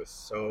 and I was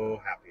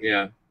so happy.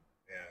 Yeah.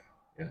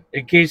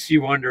 In case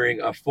you're wondering,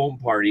 a foam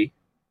party,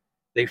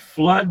 they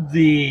flood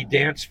the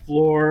dance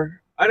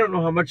floor. I don't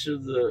know how much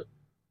of the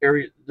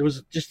area there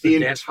was. Just the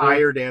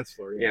entire dance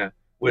floor. Yeah.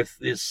 With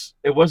this,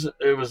 it was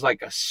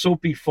like a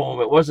soapy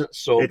foam. It wasn't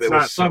soap. It's it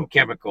was some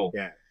chemical.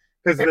 Yeah,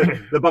 because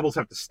the bubbles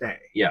have to stay.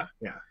 Yeah.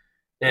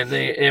 And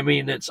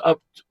it's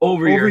up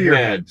over your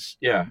heads.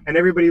 Yeah. And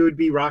everybody would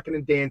be rocking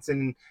and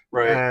dancing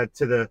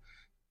to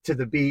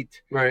the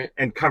beat, right?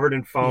 And covered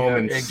in foam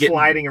and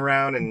sliding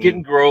around and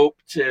getting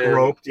groped.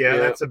 Yeah,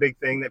 that's a big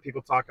thing that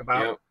people talk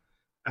about.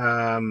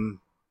 Yep.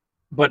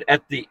 But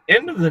at the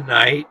end of the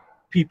night,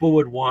 people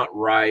would want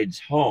rides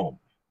home.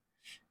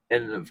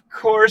 And of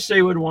course,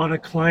 they would want to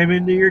climb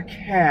into your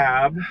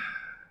cab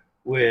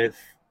with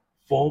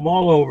foam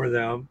all over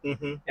them.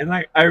 Mm-hmm.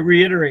 And I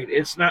reiterate,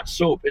 it's not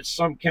soap, it's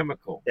some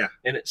chemical. Yeah.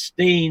 And it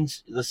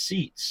stains the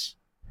seats.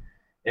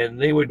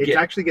 And they would it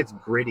actually gets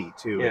gritty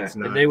too. Yeah. It's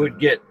not, and they would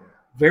get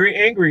very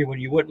angry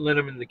when you wouldn't let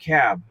them in the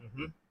cab.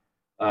 Mm-hmm.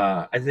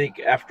 I think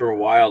after a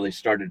while they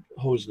started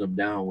hosing them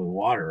down with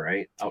water,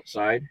 right?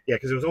 Outside. Yeah,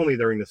 because it was only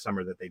during the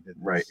summer that they did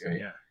this. Right.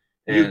 Yeah.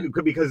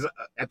 Because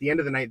at the end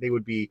of the night they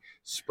would be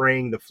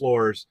spraying the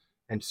floors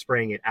and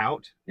spraying it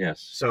out.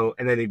 Yes. So,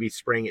 and then they'd be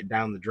spraying it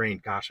down the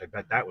drain. Gosh, I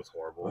bet that was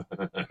horrible.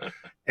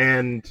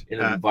 And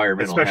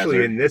environmental especially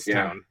hazard.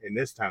 in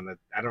this town, that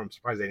I'm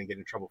surprised they didn't get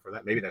in trouble for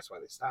that. Maybe that's why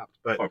they stopped.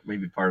 But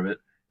maybe part of it.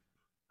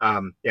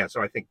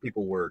 So I think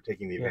people were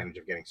taking the advantage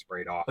of getting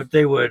sprayed off. But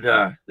they would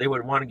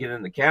want to get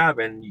in the cab,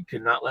 and you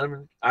could not let them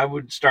in. I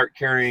would start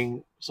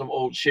carrying some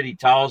old shitty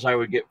towels I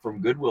would get from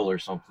Goodwill or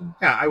something.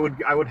 Yeah, I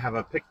would have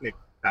a picnic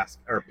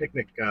basket or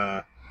picnic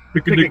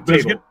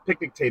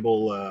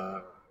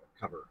table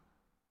cover.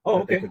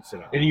 Oh, okay.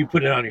 And you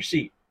put it on your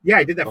seat. Yeah,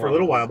 I did that for a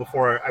little while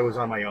before I was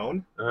on my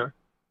own.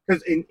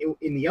 Because in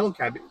the yellow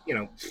cab,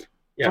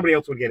 somebody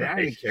else would get it.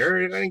 I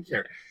didn't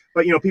care.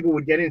 But people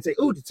would get in and say,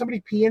 "Oh, did somebody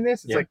pee in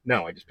this?" It's like,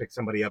 no, I just picked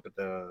somebody up at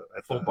the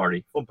foam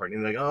party. And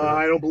they're like, "Oh,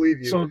 I don't believe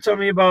you." So tell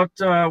me about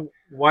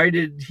why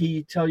did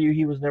he tell you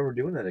he was never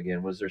doing that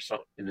again? Was there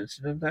an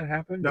incident that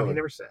happened? No, he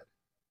never said.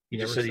 He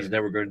just said he's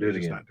never going to do it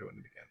again. Not doing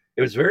it again.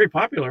 It was very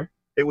popular.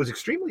 It was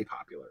extremely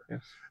popular.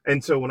 Yes.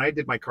 And so when I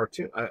did my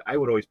cartoon, I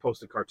would always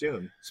post a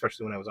cartoon,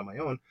 especially when I was on my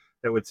own,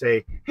 that would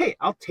say, "Hey,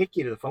 I'll take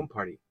you to the foam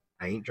party.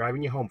 I ain't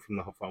driving you home from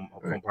the foam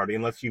party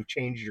unless you've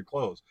changed your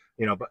clothes."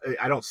 But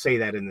I don't say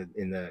that in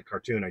the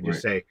cartoon. I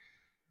just say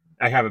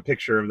I have a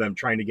picture of them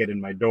trying to get in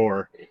my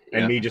door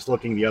and me just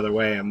looking the other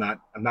way. I'm not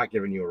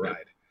giving you a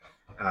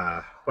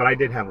ride. But I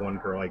did have one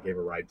girl I gave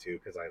a ride to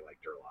because I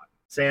liked her a lot.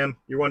 Sam,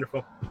 you're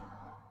wonderful.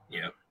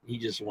 Yeah, he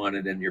just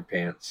wanted in your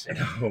pants.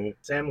 No,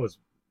 Sam was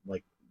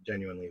like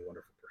genuinely a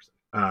wonderful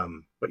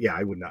person. But yeah,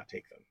 I would not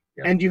take them.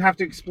 Yeah. And you have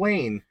to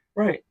explain.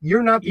 Right.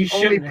 You're not the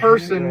only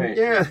person. Right.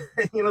 Yeah.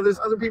 There's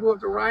other people who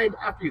have to ride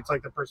after you. It's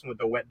like the person with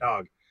the wet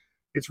dog.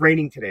 It's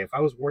raining today. If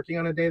I was working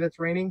on a day that's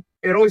raining,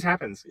 it always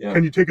happens. Yeah.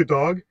 Can you take a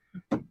dog?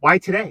 Why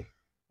today?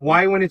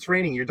 Why when it's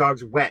raining? Your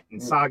dog's wet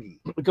and soggy.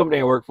 The company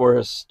I work for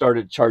has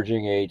started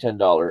charging a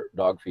 $10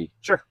 dog fee.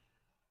 Sure.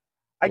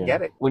 I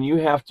get it. When you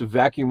have to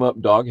vacuum up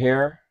dog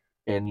hair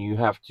and you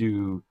have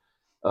to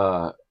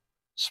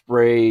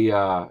spray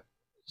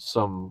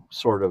some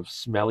sort of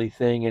smelly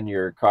thing in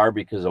your car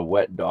because a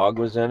wet dog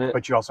was in it.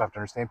 But you also have to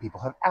understand people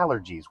have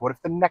allergies. What if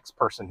the next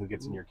person who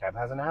gets in your cab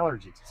has an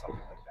allergy to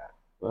something like that?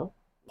 Well,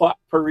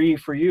 Pot-Pourri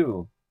for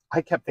you.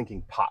 I kept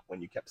thinking pot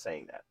when you kept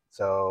saying that.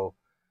 So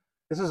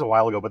this is a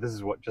while ago, but this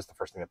is just the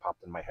first thing that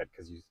popped in my head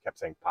because you kept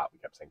saying pot. We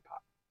kept saying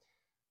pot.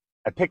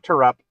 I picked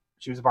her up.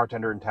 She was a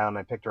bartender in town.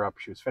 I picked her up.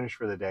 She was finished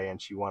for the day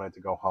and she wanted to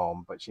go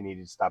home, but she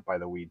needed to stop by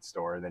the weed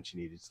store and then she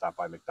needed to stop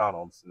by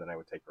McDonald's and then I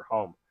would take her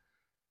home.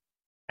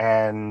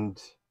 And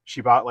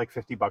she bought like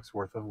 $50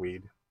 worth of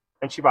weed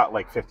and she bought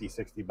like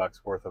 $50-$60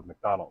 worth of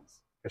McDonald's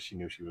because she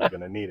knew she was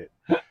going to need it.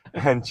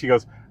 And she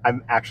goes,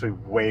 "I'm actually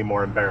way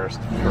more embarrassed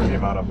for the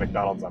amount of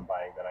McDonald's I'm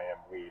buying than I am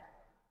weed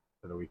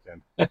for the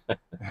weekend."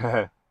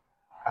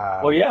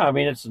 Well, yeah, I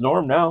mean, it's the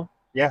norm now.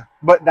 Yeah,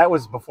 but that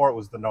was before it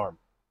was the norm.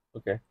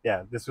 Okay.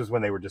 Yeah, this was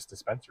when they were just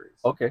dispensaries.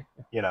 Okay.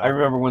 I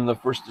remember when the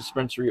first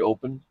dispensary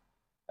opened,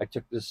 I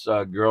took this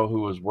girl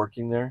who was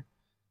working there.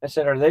 I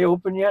said, "Are they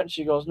open yet?" And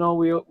she goes, "No,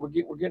 we're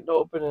getting to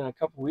open in a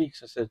couple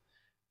weeks." I said,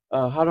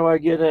 "How do I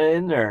get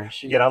in there?"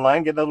 She get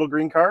online, get that little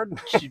green card.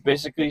 She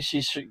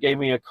gave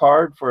me a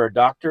card for a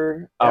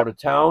doctor out of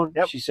town.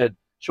 Yep. She said,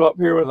 "Show up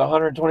here with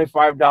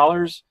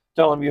 $125.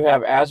 Tell him you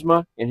have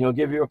asthma, and he'll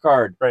give you a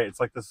card." Right. It's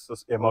like this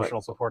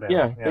emotional support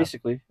animal. Yeah,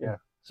 basically. Yeah.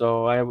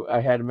 So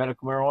I had a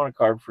medical marijuana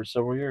card for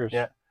several years.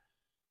 Yeah.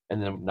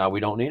 And then now we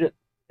don't need it.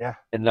 Yeah.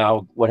 And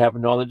now what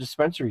happened to all the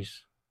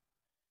dispensaries?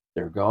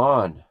 They're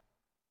gone.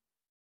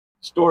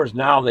 Stores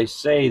now, they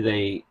say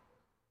they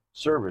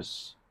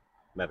service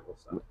Medical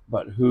stuff.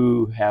 but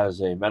who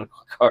has a medical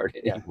card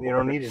anymore? Yeah, you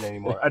don't need it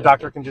anymore. A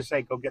doctor can just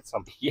say, go get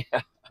some. Yeah.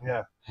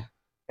 Yeah.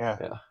 Yeah.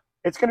 Yeah.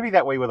 It's going to be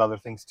that way with other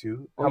things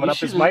too. Well,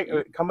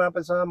 Coming up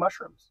as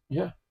mushrooms.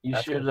 Yeah, you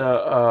That's should.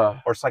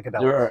 or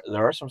psychedelics.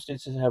 There are some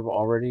states that have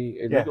already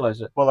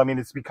legalized it. Well, I mean,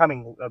 it's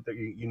becoming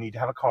you need to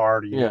have a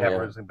card. You need to have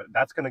everything, but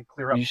that's going to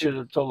clear up. You should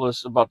have told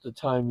us about the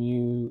time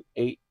you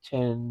ate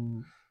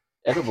 10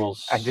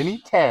 edibles. I didn't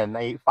eat 10.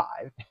 I ate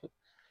 5.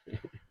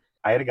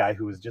 I had a guy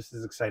who was just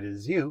as excited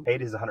as you,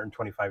 paid his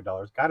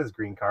 $125, got his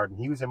green card, and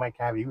he was in my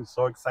cab. He was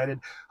so excited.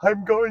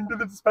 I'm going to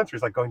the dispensary.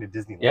 It's like going to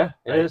Disneyland. Yeah,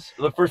 it is.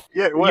 The first.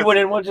 Yeah, it was. You went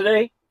in one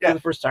today? Yeah. For the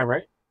first time,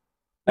 right?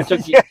 I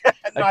took you. Yeah,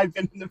 no, I've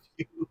been in a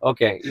few.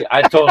 Okay.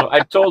 I told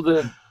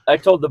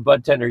the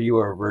bud tender you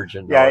were a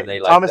virgin. Yeah, and they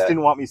Thomas liked that.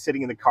 didn't want me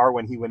sitting in the car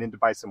when he went in to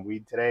buy some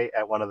weed today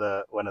at one of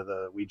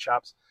the weed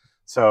shops.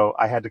 So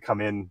I had to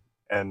come in,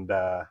 and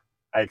I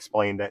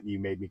explained that you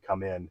made me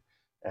come in,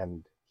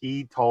 and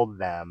he told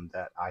them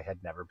that I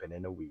had never been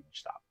in a weed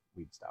stop.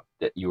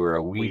 That you were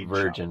a weed Weed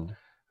virgin. shop.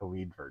 A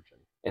weed virgin.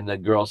 And the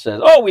girl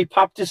says, "Oh, we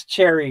popped this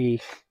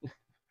cherry."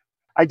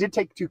 I did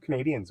take 2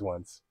 Canadians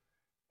once.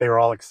 They were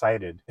all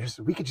excited.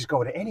 We could just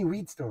go into any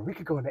weed store. We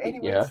could go into any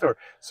weed store.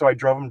 So I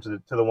drove them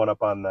to the one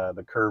up on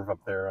the curve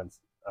up there.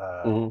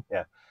 On,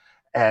 yeah.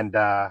 And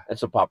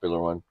it's a popular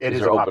one. It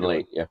is open popular.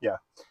 late. Yeah.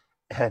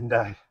 And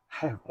I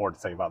have more to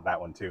say about that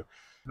one too.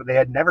 But they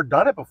had never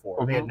done it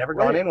before. They had never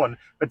gone in one.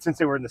 But since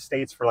they were in the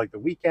States for like the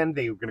weekend,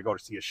 they were going to go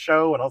to see a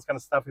show and all this kind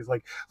of stuff. He's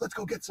like, let's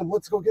go get some.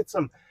 Let's go get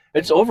some.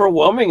 It's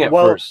overwhelming at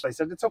first. I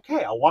said, it's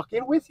okay. I'll walk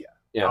in with you.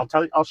 Yeah.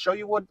 I'll show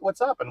you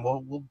what's up, and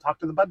we'll talk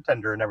to the bud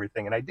tender and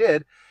everything. And I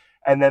did.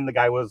 And then the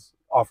guy was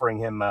offering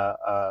him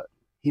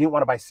he didn't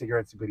want to buy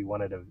cigarettes, but he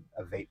wanted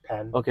a vape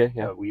pen. Okay,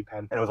 yeah. A weed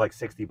pen. And it was like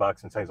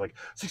 $60. And so he's like,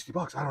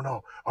 $60? I don't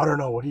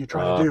know. What are you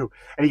trying to do?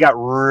 And he got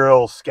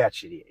real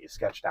sketchy. He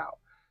sketched out.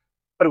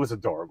 But it was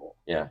adorable.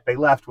 Yeah. They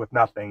left with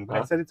nothing. But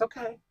I said, it's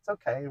okay. It's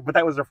okay. But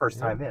that was their first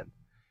time in.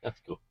 That's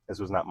cool. This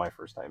was not my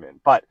first time in.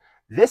 But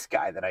this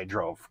guy that I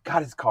drove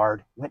got his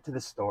card, went to the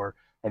store,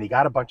 and he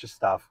got a bunch of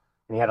stuff.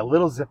 And he had a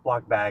little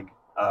Ziploc bag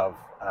of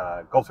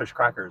goldfish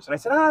crackers. And I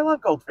said, I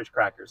love goldfish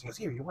crackers. He goes,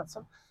 here, you want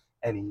some?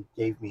 And he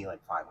gave me like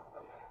 5 of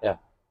them. Yeah.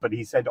 But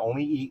he said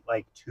only eat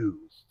like 2.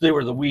 They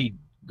were the weed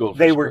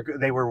goldfish.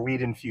 They were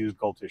weed infused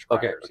goldfish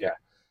crackers. Okay.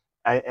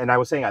 Yeah. And I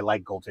was saying I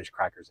like goldfish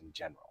crackers in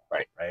general.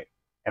 Right.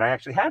 And I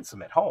actually had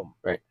some at home.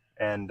 Right.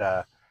 And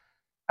I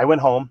went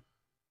home,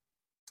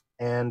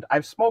 and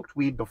I've smoked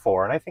weed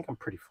before, and I think I'm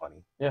pretty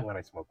funny when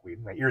I smoke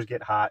weed. My ears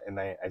get hot, and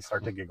I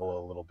start to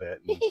giggle a little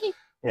bit. And,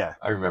 yeah.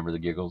 I remember the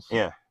giggles.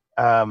 Yeah.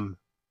 But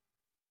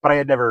I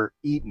had never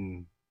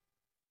eaten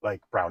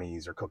like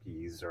brownies or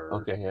cookies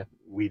or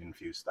weed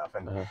infused stuff.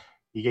 And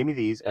he gave me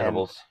these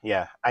edibles.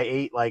 And, I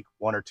ate like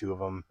 1 or 2 of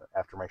them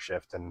after my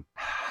shift, and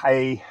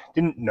I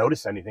didn't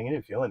notice anything. I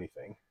didn't feel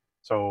anything.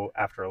 So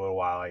after a little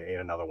while, I ate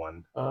another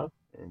one, and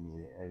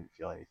I didn't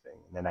feel anything.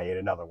 And then I ate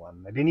another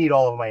one. I didn't eat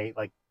all of them. I ate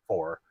like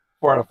 4.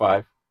 4 out of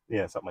 5.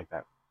 Yeah, something like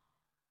that.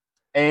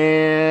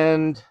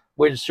 And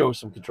way to show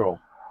some control.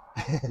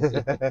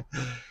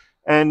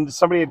 And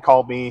somebody had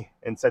called me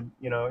and said,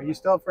 are you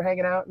still up for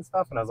hanging out and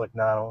stuff? And I was like,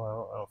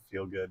 no, I don't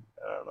feel good.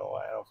 I don't know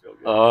why I don't feel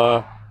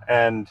good.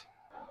 And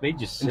made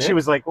you sick? And she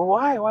was like, well,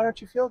 why? Why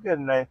don't you feel good?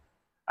 And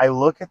I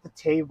look at the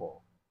table.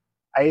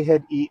 I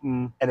had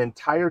eaten an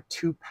entire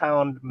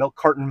 2-pound milk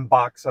carton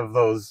box of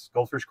those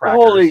goldfish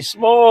crackers. Holy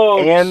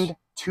smokes! And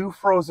 2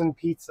 frozen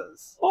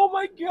pizzas. Oh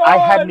my God! I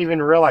hadn't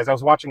even realized. I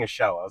was watching a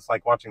show. I was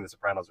like watching The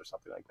Sopranos or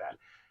something like that.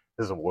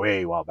 This is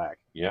way while back.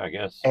 Yeah, I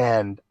guess.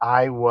 And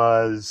I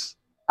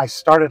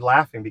started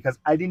laughing because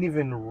I didn't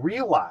even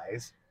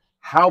realize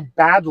how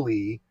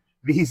badly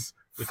these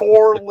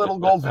 4 little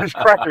goldfish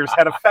crackers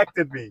had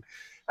affected me.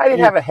 I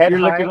didn't have a head.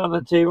 You're looking on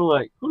the table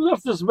like, who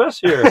left this mess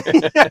here?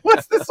 Yeah,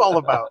 what's this all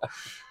about?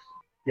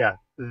 Yeah,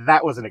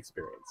 that was an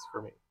experience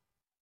for me.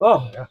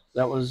 Oh,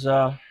 that was,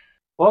 well,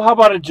 how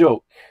about a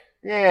joke?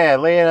 Yeah,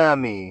 lay it on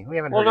me. We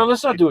haven't. Well, no,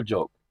 let's not do a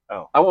joke.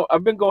 Oh,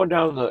 I've been going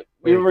down the.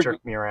 You ever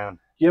jerk me around?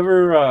 You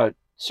ever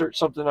search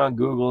something on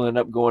Google and end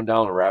up going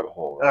down a rabbit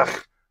hole?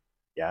 Ugh.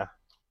 Yeah.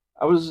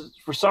 I was,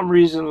 for some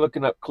reason,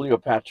 looking up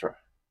Cleopatra.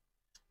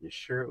 You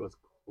sure it was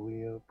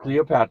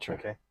Cleopatra?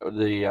 Okay.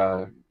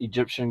 The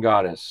Egyptian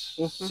goddess,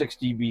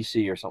 60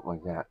 BC or something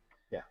like that.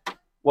 Yeah.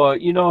 Well,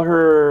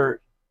 her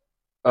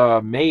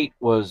mate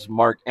was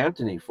Mark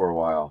Antony for a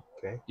while.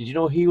 Okay. Did you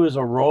know he was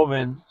a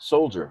Roman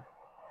soldier?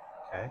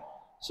 Okay.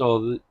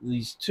 So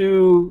these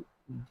 2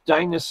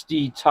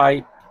 dynasty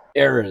type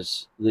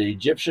eras, the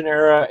Egyptian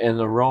era and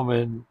the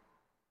Roman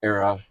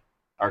era,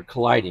 are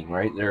colliding,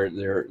 right?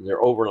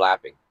 They're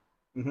overlapping.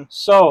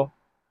 So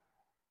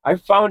I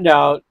found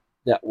out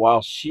that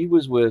while she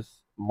was with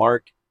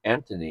Mark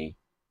Antony,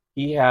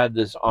 he had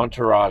this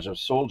entourage of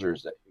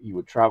soldiers that he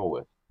would travel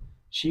with.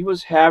 She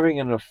was having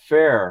an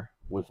affair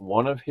with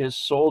one of his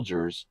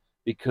soldiers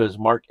because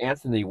Mark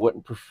Anthony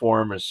wouldn't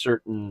perform a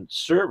certain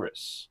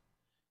service,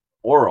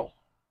 oral.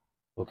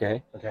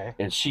 Okay? Okay.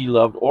 And she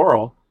loved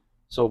oral.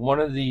 So one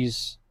of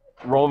these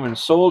Roman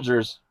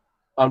soldiers,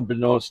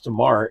 unbeknownst to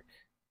Mark,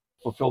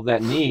 fulfilled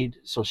that need,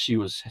 so she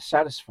was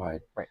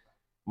satisfied. Right.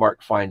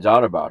 Mark finds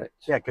out about it.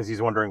 Yeah, because he's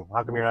wondering,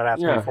 how come you're not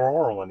asking Yeah. me for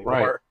oral anymore?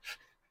 Right.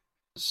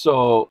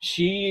 So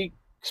she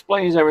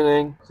explains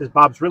everything. Says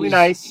Bob's really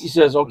nice. He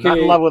says, I'm not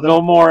okay, in love with him. no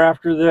more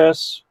after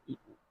this.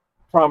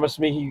 Promise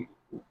me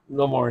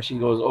no more. She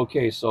goes,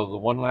 okay, so the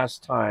one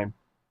last time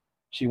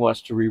she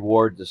wants to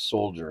reward the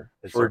soldier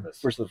for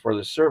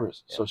the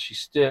service. Yeah. So she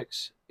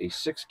sticks a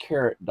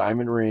 6-carat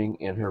diamond ring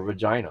in her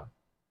vagina.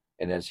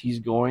 And as he's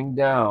going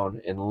down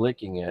and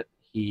licking it,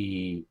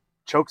 he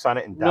chokes on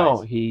it and dies.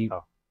 No,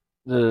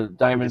 the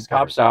diamond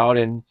pops out,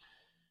 and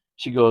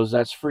she goes,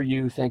 "That's for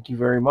you. Thank you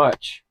very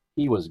much."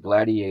 He was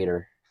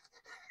Gladiator.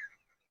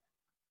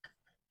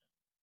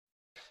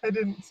 I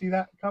didn't see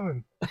that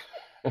coming.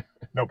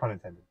 No pun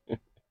intended.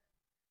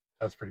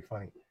 That's pretty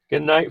funny.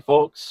 Good night,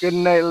 folks. Good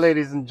night,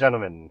 ladies and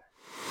gentlemen.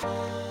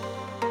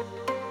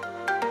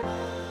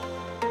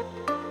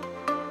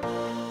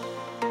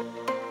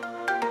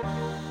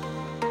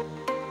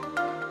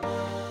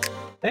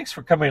 Thanks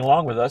for coming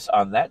along with us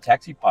on That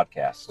Taxi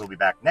Podcast. We'll be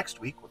back next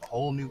week with a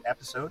whole new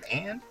episode,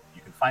 and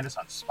you can find us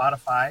on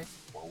Spotify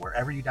or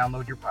wherever you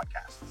download your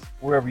podcasts.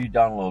 Wherever you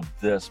download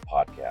this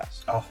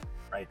podcast. Oh,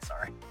 right,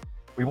 sorry.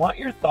 We want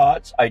your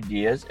thoughts,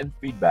 ideas, and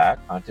feedback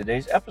on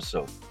today's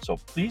episode. So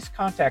please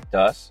contact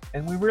us,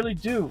 and we really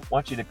do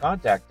want you to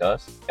contact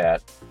us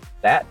at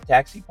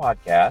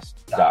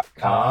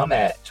thattaxipodcast.com,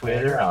 at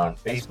Twitter, on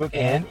Facebook,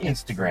 and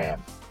Instagram.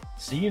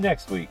 See you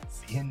next week.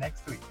 See you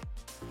next week.